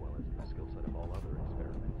 as well as the skill set of all other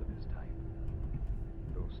experiments of his type.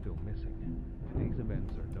 Though still missing, today's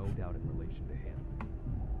events are no doubt in relation to him.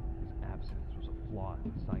 His absence was a flaw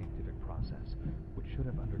in the scientific process, which should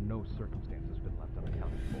have under no circumstances been left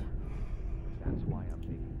unaccounted for. That's why I'm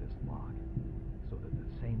making this log, so that the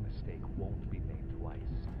same mistake won't be made twice.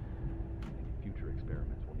 Any future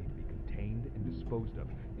experiments will need to be contained and disposed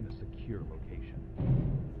of in a secure location.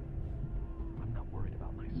 I'm not worried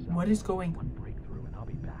about myself. What is going on? One breakthrough and I'll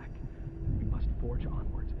be back. We must forge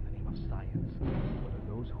onwards in the name of science, whether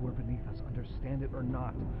those who are beneath us understand it or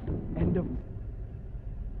not. End of...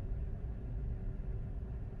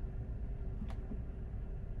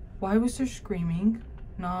 Why was there screaming?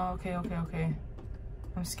 No, okay.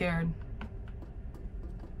 I'm scared.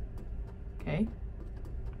 Okay.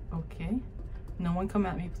 No one come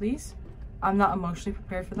at me, please. I'm not emotionally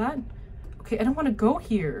prepared for that. Okay, I don't want to go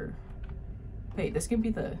here. Wait, this could be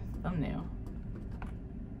the thumbnail.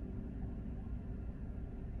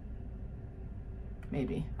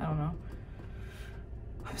 Maybe, I don't know.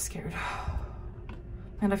 I'm scared.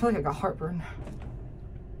 And I feel like I got heartburn.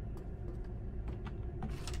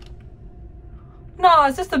 Nah,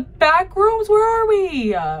 is this the back rooms? Where are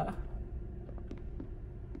we? I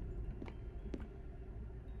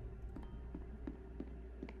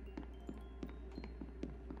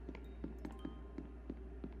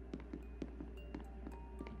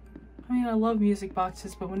mean, I love music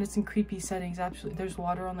boxes, but when it's in creepy settings, absolutely. There's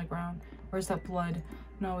water on the ground. Or is that blood?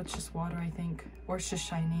 No, it's just water, I think. Or it's just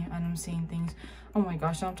shiny and I'm seeing things. Oh my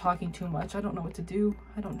gosh, I'm talking too much. I don't know what to do.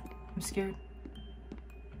 I'm scared.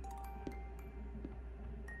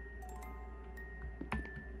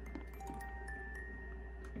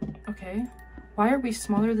 Okay. Why are we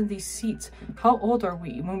smaller than these seats? How old are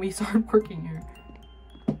we when we started working here?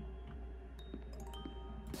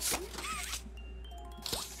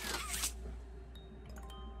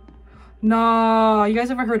 Nah, you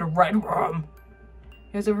guys ever heard of Red Rum?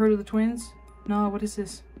 You guys ever heard of the twins? Nah, what is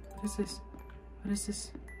this? What is this? What is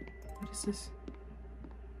this? What is this?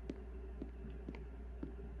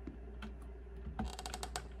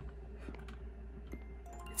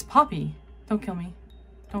 It's Poppy. Don't kill me.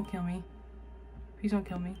 Don't kill me. Please don't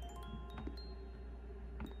kill me.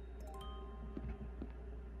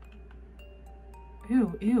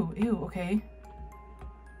 Ew, okay.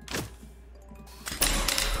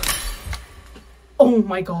 Oh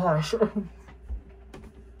my gosh. Oh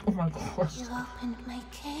my gosh. You opened my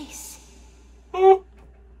case.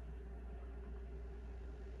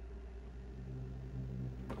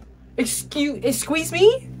 Excuse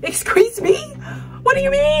me? Excuse me? What do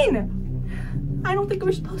you mean? I don't think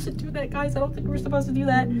we're supposed to do that, guys. I don't think we're supposed to do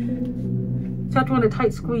that. Trapped in a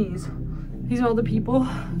tight squeeze. These are all the people.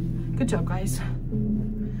 Good job, guys.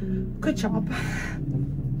 Good job.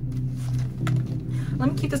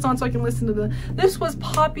 Let me keep this on so I can listen to the... This was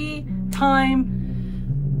Poppy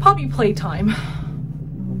Playtime.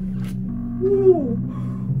 Ooh.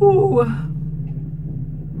 Ooh.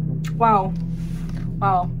 Wow.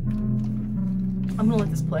 I'm gonna let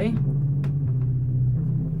this play.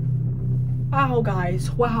 Wow, guys.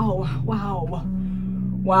 Wow.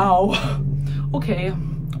 Okay.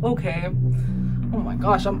 Oh my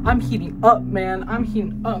gosh, I'm heating up, man.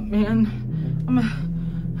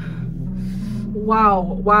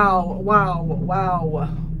 Wow.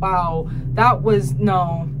 That was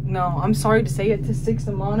no. I'm sorry to say it to Six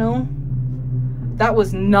and Mono. That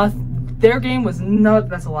was nothing. Their game was not.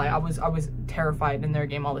 That's a lie. I was terrified in their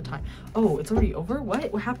game all the time. Oh, it's already over?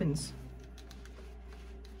 What happens?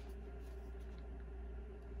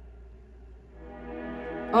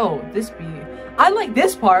 Oh, I like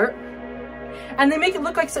this part. And they make it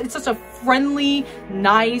look like it's such a friendly,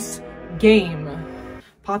 nice game.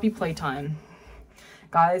 Poppy Playtime.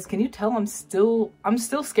 Guys, can you tell I'm still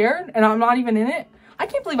scared and I'm not even in it? I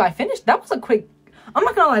can't believe I finished. That was a quick, I'm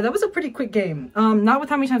not gonna lie, that was a pretty quick game. Not with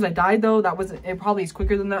how many times I died though. It probably is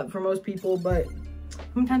quicker than that for most people, but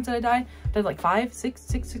how many times did I die? I died like 5,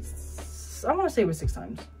 6. I wanna say it was 6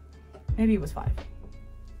 times. Maybe it was 5.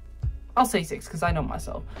 I'll say 6 because I know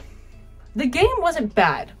myself. The game wasn't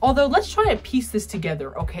bad, although let's try to piece this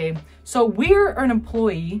together, okay? So we're an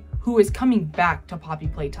employee who is coming back to Poppy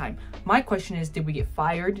Playtime. My question is, did we get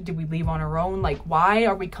fired? Did we leave on our own? Like, why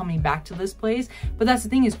are we coming back to this place? But that's the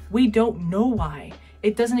thing is, we don't know why.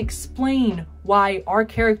 It doesn't explain why our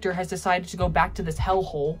character has decided to go back to this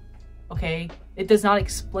hellhole, okay? It does not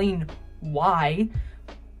explain why.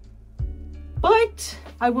 But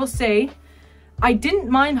I will say, I didn't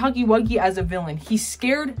mind Huggy Wuggy as a villain. He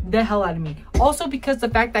scared the hell out of me. Also because the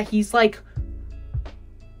fact that he's like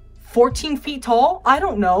 14 feet tall? I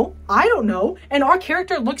don't know. I don't know. And our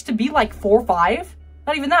character looks to be like 4'5".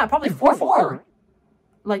 Not even that, probably 4'4".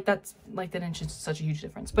 Like that's like that inch is such a huge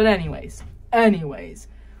difference. But anyways,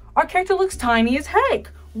 our character looks tiny as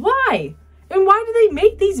heck. Why? And why do they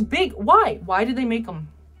make these big? Why? Why do they make them?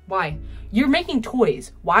 Why? You're making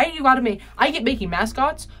toys. Why do you gotta make? I get making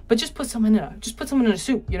mascots, but just put someone in a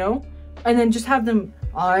suit, you know, and then just have them.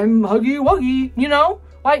 I'm Huggy Wuggy, you know.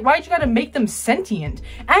 Why'd you gotta make them sentient?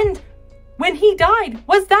 And when he died,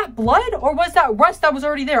 was that blood or was that rust that was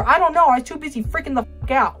already there? I don't know. I was too busy freaking the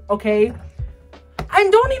fuck out. Okay.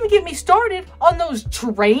 And don't even get me started on those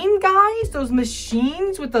train guys, those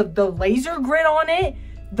machines with the laser grid on it.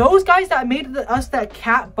 Those guys that made us that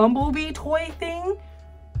cat bumblebee toy thing.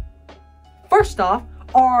 First off,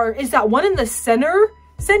 is that one in the center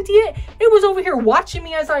sentient? It was over here watching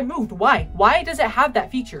me as I moved. Why? Why does it have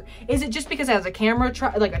that feature? Is it just because it has a camera,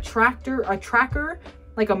 like a tracker,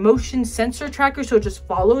 like a motion sensor tracker, so it just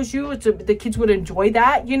follows you? The kids would enjoy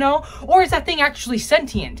that, you know? Or is that thing actually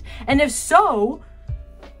sentient? And if so,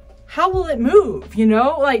 how will it move, you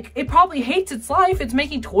know? Like, it probably hates its life. It's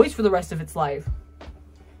making toys for the rest of its life.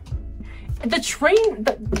 The train,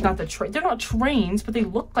 not the train, they're not trains, but they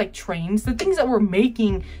look like trains. The things that were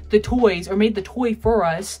making the toys or made the toy for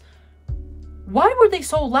us, why were they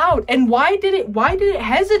so loud? And why did it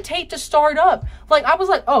hesitate to start up? Like, I was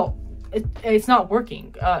like, oh, it's not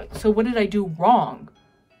working. So what did I do wrong?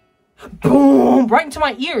 Boom, right into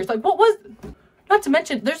my ears. Like, what was, not to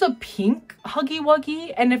mention, there's a pink Huggy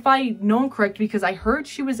Wuggy. And if I know correctly, because I heard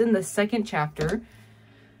she was in the second chapter,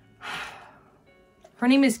 her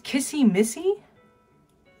name is Kissy Missy?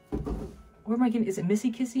 Where am I getting? Is it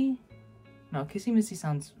Missy Kissy? No, Kissy Missy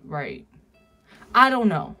sounds right. I don't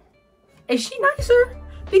know. Is she nicer?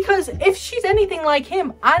 Because if she's anything like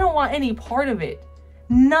him, I don't want any part of it.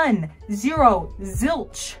 None. Zero.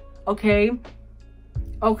 Zilch. Okay?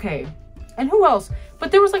 Okay. And who else? But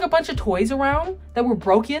there was like a bunch of toys around that were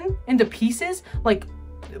broken into pieces. Like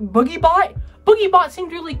Boogie Bot. Boogie Bot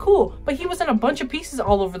seemed really cool, but he was in a bunch of pieces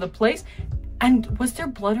all over the place. And was there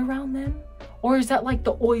blood around them? Or is that like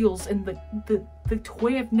the oils and the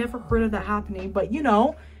toy? I've never heard of that happening, but you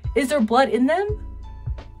know, is there blood in them?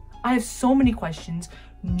 I have so many questions,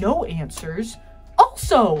 no answers.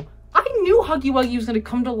 Also, I knew Huggy Wuggy was gonna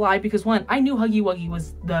come to life because one, I knew Huggy Wuggy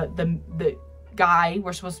was the guy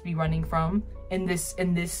we're supposed to be running from in this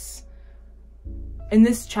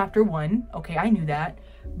chapter 1. Okay, I knew that.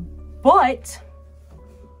 But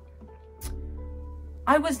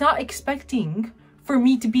I was not expecting for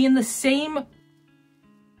me to be in the same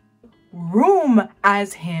room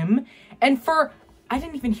as him, and I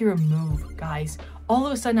didn't even hear him move, guys. All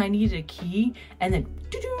of a sudden I needed a key, and then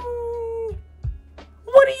doo-doo.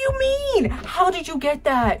 What do you mean? How did you get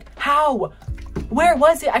that? How? Where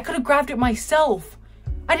was it? I could have grabbed it myself.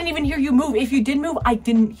 I didn't even hear you move. If you did move, I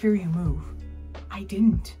didn't hear you move. I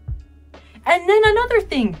didn't. And then another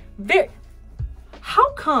thing,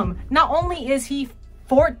 how come not only is he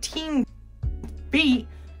 14 feet,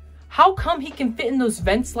 how come he can fit in those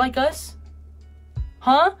vents like us?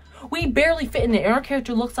 Huh? We barely fit in it, and our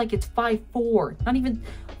character looks like it's 5'4", not even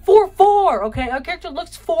 4'4", okay? Our character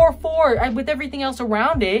looks 4'4" with everything else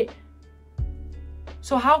around it.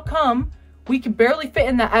 So how come we can barely fit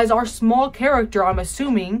in that as our small character, I'm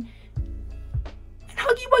assuming, and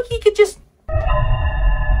Huggy Wuggy could just,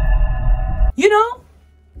 you know?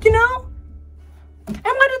 And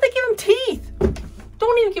why did they give him teeth?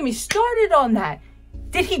 Don't even get me started on that.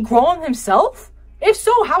 Did he grow them himself? If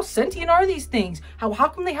so, how sentient are these things? How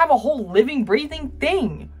come they have a whole living, breathing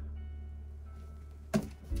thing?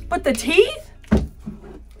 But the teeth?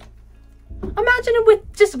 Imagine it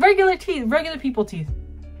with just regular teeth, regular people teeth.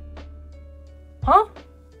 Huh?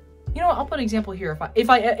 You know what? I'll put an example here. If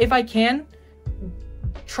I can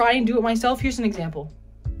try and do it myself, here's an example.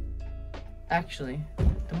 Actually,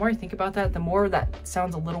 the more I think about that, the more that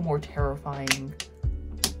sounds a little more terrifying.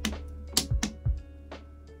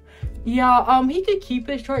 Yeah, he could keep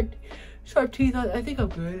his sharp teeth. I think I'm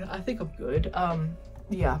good. I think I'm good.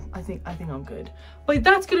 Yeah, I think I'm good. But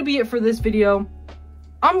that's gonna be it for this video.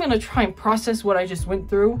 I'm gonna try and process what I just went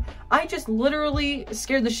through. I just literally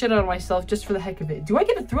scared the shit out of myself just for the heck of it. Do I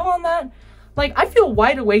get a thrill on that? Like, I feel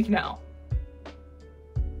wide awake now.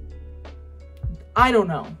 I don't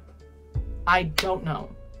know. I don't know.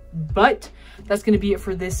 But that's gonna be it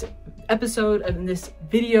for this episode and this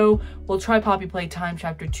video. We'll try Poppy Playtime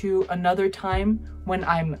Chapter 2 another time when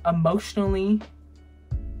I'm emotionally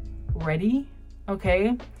ready,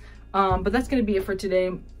 okay? But that's gonna be it for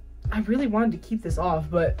today. I really wanted to keep this off,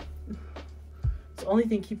 but it's the only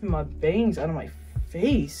thing keeping my bangs out of my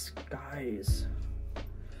face, guys.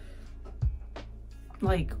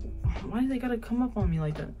 Like, why do they gotta come up on me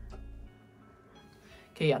like that?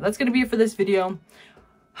 Okay, yeah, that's gonna be it for this video.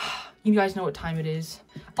 You guys know what time it is.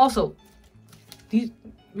 Also, we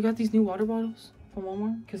got these new water bottles from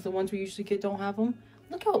Walmart because the ones we usually get don't have them.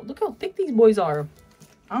 Look how thick these boys are.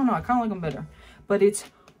 I don't know, I kind of like them better. But it's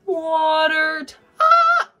water time.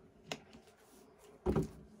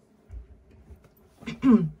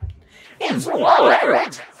 It's water.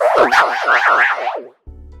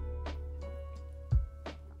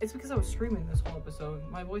 It's because I was streaming this whole episode.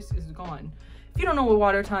 My voice is gone. If you don't know what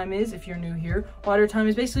water time is, if you're new here, water time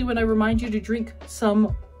is basically when I remind you to drink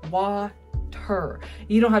some water.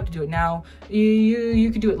 You don't have to do it now. You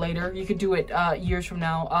could do it later. You could do it years from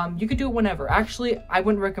now. You could do it whenever. Actually, I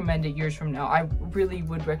wouldn't recommend it years from now. I really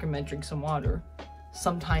would recommend drink some water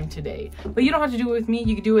sometime today. But you don't have to do it with me.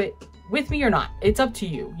 You could do it with me or not. It's up to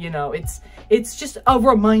you. You know, it's just a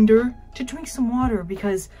reminder to drink some water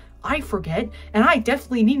because I forget, and I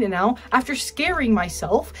definitely need it now after scaring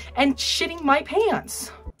myself and shitting my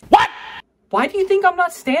pants. What? Why do you think I'm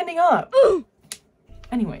not standing up?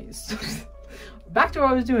 Anyways, back to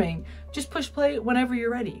what I was doing. Just push play whenever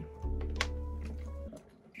you're ready.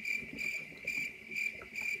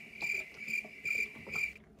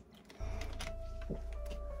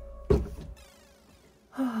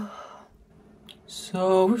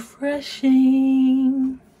 So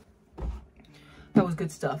refreshing. That was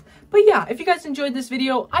good stuff. But yeah, if you guys enjoyed this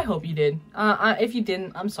video, I hope you did. If you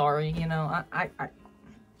didn't, I'm sorry. You know,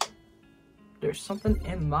 there's something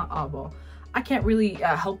in my eyeball. I can't really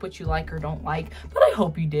help what you like or don't like, but I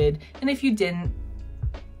hope you did. And if you didn't,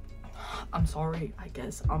 I'm sorry, I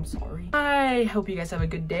guess. I'm sorry. I hope you guys have a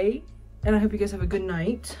good day, and I hope you guys have a good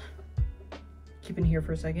night. Keep in here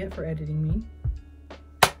for a second for editing me.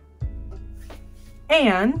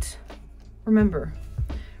 And remember,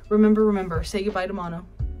 say goodbye to Mono.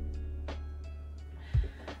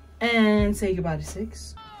 And say goodbye to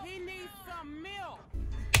Six.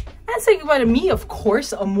 And say goodbye to me, of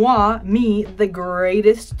course. Moi, me, the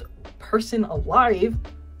greatest person alive.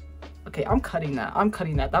 Okay, I'm cutting that.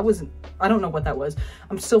 That wasn't, I don't know what that was.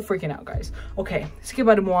 I'm still freaking out, guys. Okay, say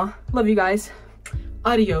goodbye to moi. Love you guys.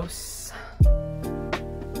 Adios.